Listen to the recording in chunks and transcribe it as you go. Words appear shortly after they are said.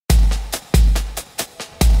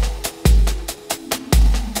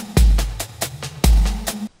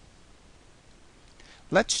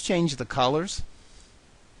Let's change the colors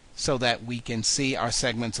so that we can see our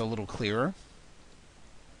segments a little clearer.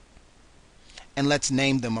 And let's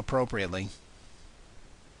name them appropriately.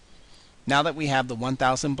 Now that we have the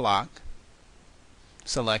 1000 block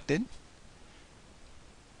selected,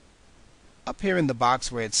 up here in the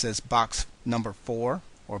box where it says box number 4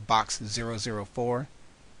 or box 004,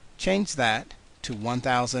 change that to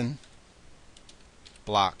 1000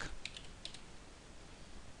 block.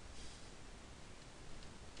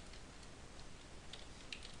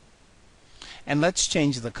 And let's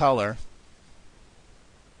change the color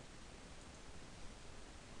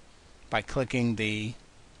by clicking the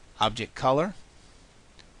object color,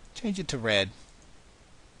 change it to red.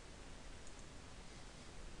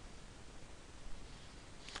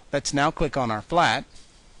 Let's now click on our flat,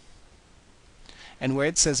 and where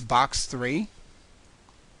it says box 3,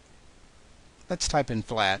 let's type in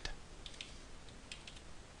flat.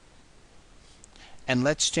 And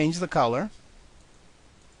let's change the color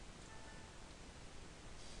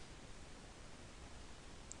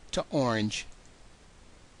to orange.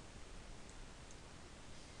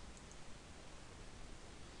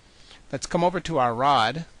 Let's come over to our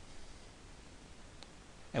rod,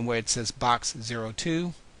 and where it says box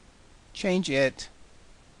 02, change it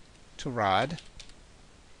to rod,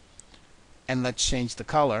 and let's change the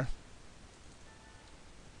color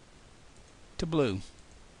to blue.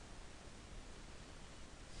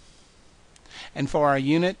 And for our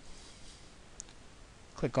unit,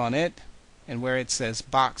 click on it, and where it says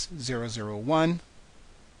box 001,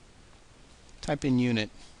 type in unit.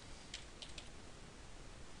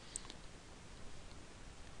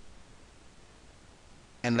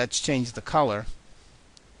 And let's change the color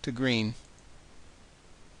to green.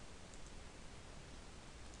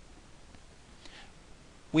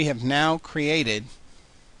 We have now created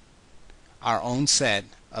our own set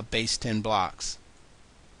of base 10 blocks.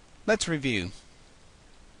 Let's review.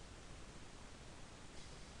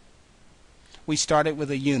 We started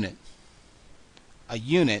with a unit. A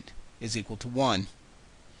unit is equal to 1.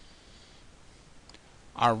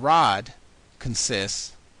 Our rod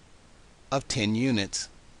consists of 10 units.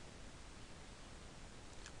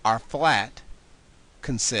 Our flat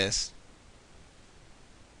consists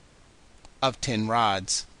of 10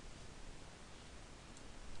 rods.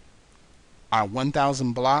 Our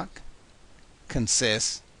 1000 block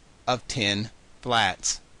consists of 10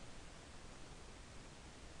 flats.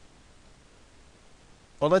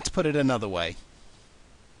 Or let's put it another way.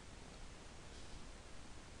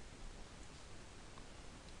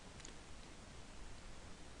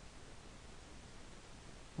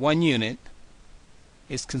 One unit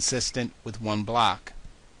is consistent with one block.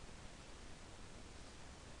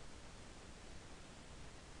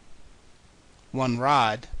 One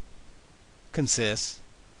rod consists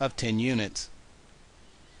of 10 units.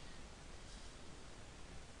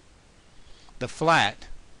 The flat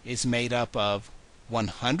is made up of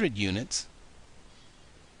 100 units,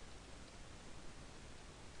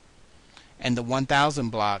 and the 1000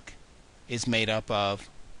 block is made up of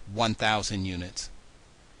 1000 units.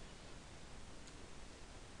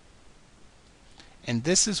 And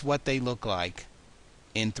this is what they look like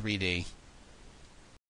in 3D.